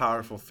really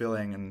powerful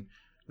feeling. And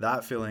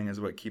that feeling is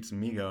what keeps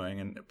me going,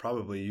 and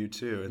probably you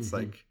too. It's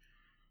like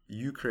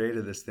you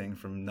created this thing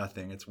from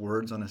nothing. It's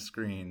words on a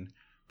screen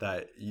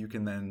that you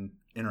can then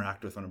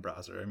interact with on a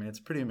browser. I mean, it's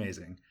pretty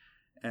amazing.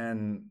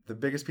 And the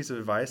biggest piece of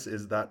advice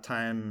is that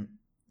time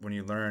when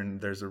you learn,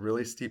 there's a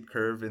really steep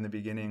curve in the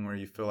beginning where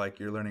you feel like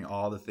you're learning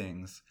all the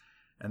things.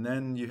 And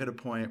then you hit a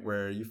point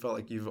where you felt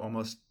like you've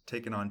almost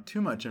taken on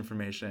too much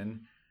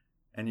information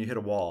and you hit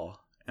a wall.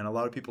 And a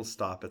lot of people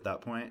stop at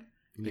that point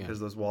because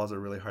those walls are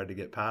really hard to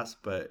get past.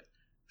 But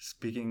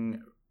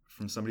speaking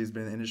from somebody who's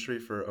been in the industry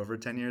for over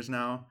 10 years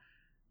now,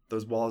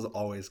 those walls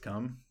always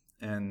come.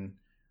 And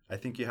I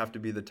think you have to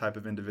be the type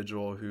of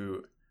individual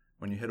who,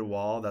 when you hit a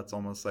wall, that's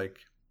almost like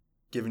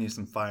giving you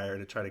some fire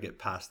to try to get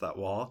past that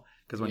wall.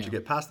 Because once you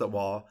get past that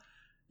wall,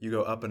 you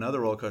go up another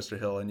roller coaster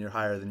hill and you're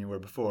higher than you were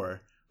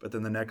before. But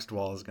then the next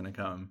wall is going to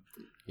come.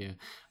 Yeah.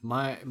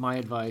 My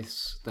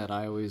advice that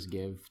I always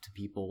give to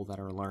people that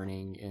are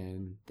learning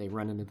and they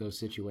run into those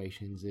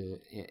situations,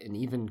 and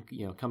even,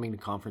 coming to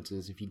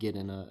conferences, if you get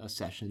in a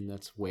session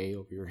that's way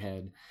over your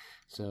head.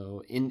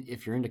 So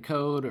if you're into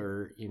code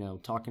or,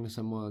 talking to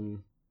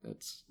someone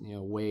that's,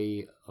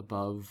 way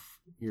above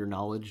your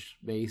knowledge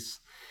base,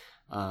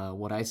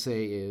 what I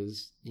say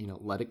is,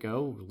 let it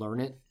go,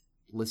 learn it,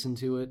 listen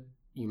to it.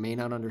 You may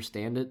not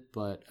understand it,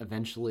 but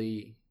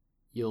eventually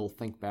you'll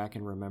think back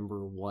and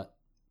remember what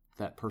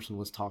that person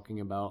was talking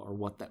about or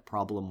what that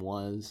problem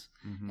was,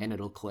 and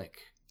it'll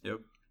click. Yep.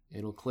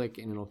 It'll click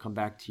and it'll come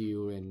back to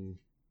you, and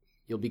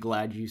you'll be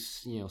glad you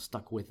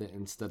stuck with it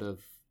instead of,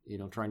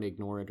 trying to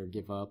ignore it or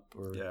give up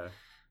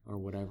or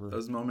whatever.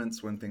 Those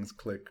moments when things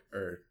click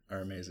are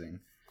amazing.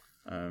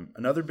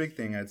 Another big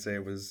thing I'd say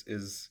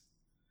is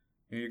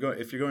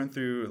if you're going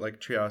through like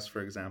Treehouse,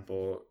 for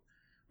example,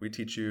 we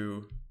teach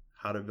you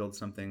how to build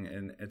something,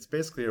 and it's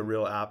basically a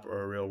real app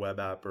or a real web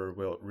app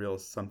or real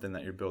something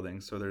that you're building.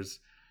 So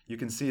you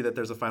can see that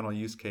there's a final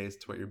use case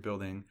to what you're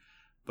building.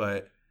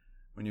 But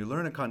when you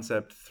learn a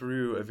concept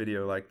through a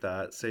video like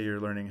that, say you're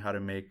learning how to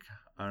make,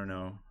 I don't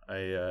know,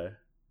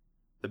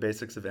 the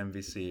basics of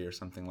MVC or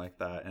something like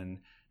that, and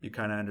you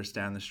kind of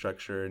understand the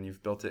structure and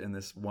you've built it in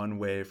this one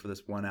way for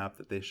this one app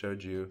that they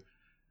showed you,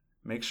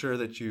 make sure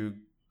that you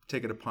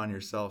take it upon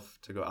yourself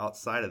to go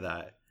outside of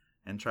that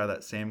and try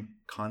that same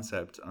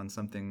concept on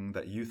something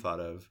that you thought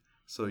of,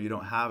 so you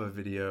don't have a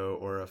video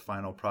or a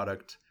final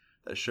product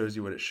that shows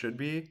you what it should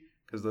be,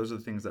 because those are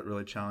the things that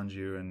really challenge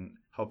you and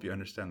help you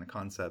understand the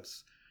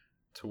concepts,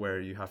 to where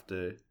you have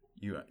to,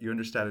 you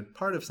understand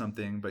part of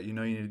something, but you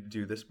need to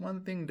do this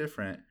one thing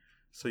different.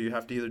 So you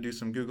have to either do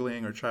some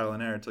Googling or trial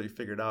and error until you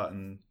figure it out,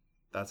 and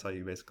that's how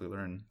you basically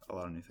learn a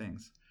lot of new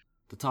things.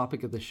 The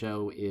topic of the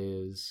show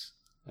is,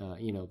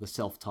 the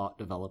self-taught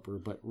developer,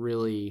 but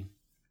really,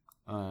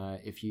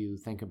 if you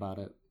think about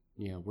it,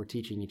 we're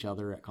teaching each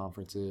other at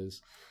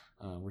conferences,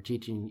 we're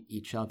teaching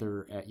each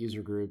other at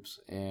user groups,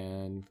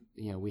 and,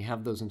 we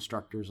have those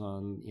instructors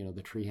on,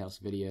 the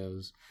Treehouse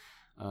videos.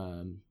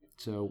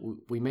 So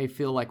we may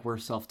feel like we're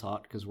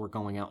self-taught because we're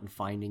going out and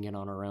finding it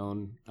on our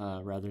own,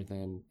 rather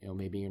than,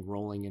 maybe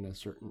enrolling in a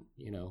certain,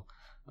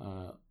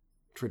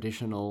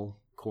 traditional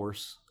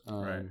course,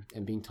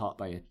 and being taught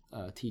by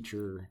a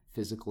teacher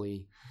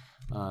physically.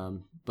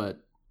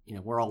 But,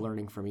 we're all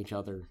learning from each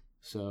other.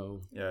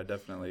 So yeah,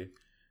 definitely.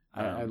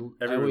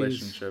 Every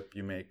relationship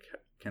you make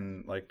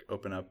can like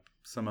open up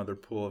some other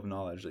pool of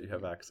knowledge that you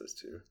have access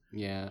to.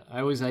 Yeah,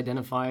 I always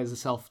identify as a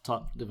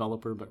self-taught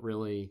developer, but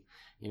really,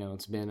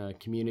 it's been a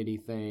community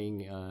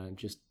thing,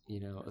 just,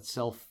 a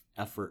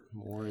self-effort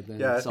more than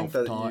self-taught. I think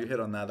that you hit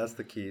on that. That's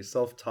the key.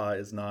 Self-taught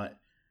is not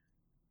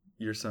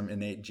you're some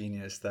innate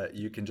genius that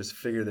you can just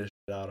figure this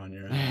shit out on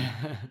your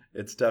own.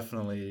 It's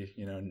definitely,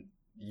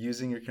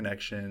 using your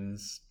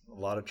connections, a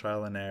lot of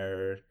trial and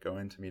error,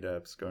 going to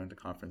meetups, going to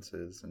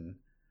conferences, and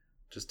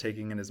just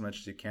taking in as much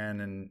as you can.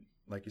 And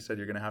like you said,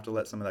 you're going to have to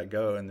let some of that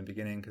go in the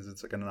beginning because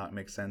it's going to not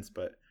make sense.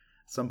 But at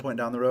some point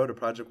down the road, a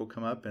project will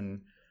come up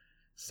and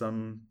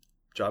some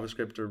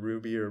JavaScript or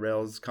Ruby or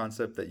Rails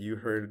concept that you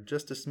heard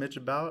just a smidge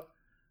about,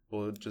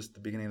 just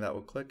the beginning of that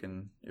will click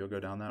and you'll go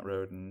down that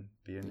road and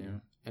be a new.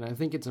 And I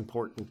think it's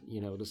important,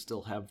 to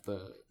still have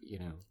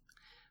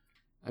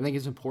I think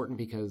it's important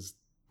because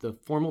the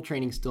formal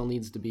training still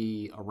needs to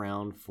be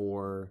around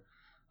for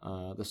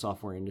the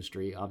software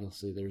industry.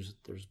 Obviously,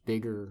 there's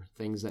bigger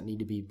things that need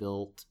to be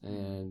built,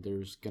 and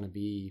there's going to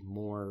be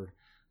more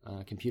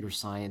computer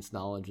science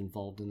knowledge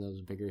involved in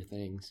those bigger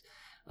things.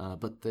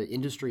 But the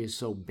industry is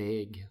so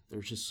big.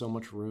 There's just so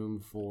much room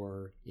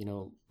for,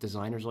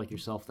 designers like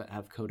yourself that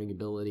have coding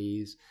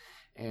abilities,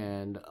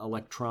 and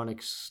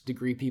electronics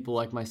degree people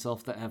like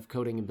myself that have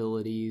coding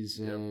abilities,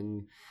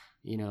 and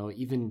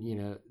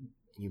even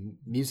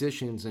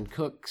musicians and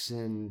cooks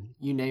and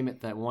you name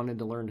it that wanted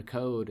to learn to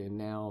code, and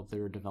now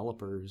they're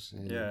developers.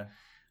 And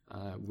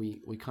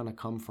we kind of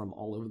come from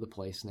all over the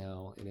place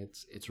now, and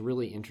it's a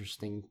really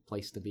interesting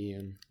place to be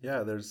in.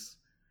 Yeah,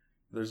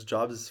 there's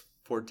jobs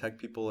for tech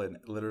people in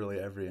literally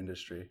every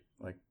industry,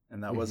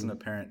 and that wasn't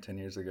apparent 10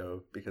 years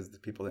ago because the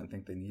people didn't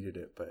think they needed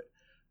it, but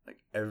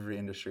every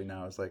industry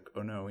now is like,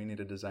 oh no, we need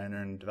a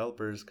designer and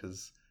developers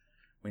because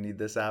we need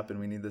this app and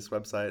we need this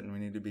website and we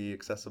need to be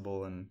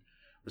accessible and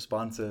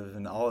responsive,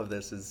 and all of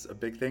this is a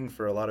big thing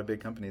for a lot of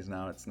big companies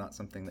now. It's not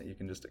something that you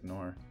can just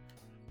ignore.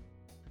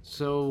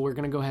 So we're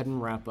going to go ahead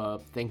and wrap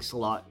up. Thanks a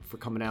lot for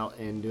coming out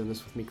and doing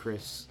this with me,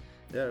 Chris.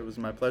 Yeah, it was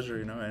my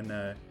pleasure, and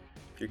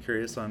if you're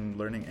curious on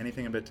learning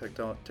anything about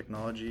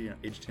technology,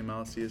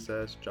 HTML,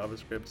 CSS,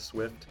 JavaScript,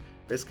 Swift,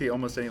 basically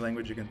almost any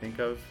language you can think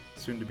of,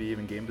 soon to be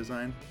even game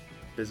design,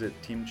 visit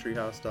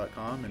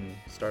teamtreehouse.com and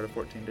start a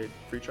 14-day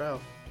free trial.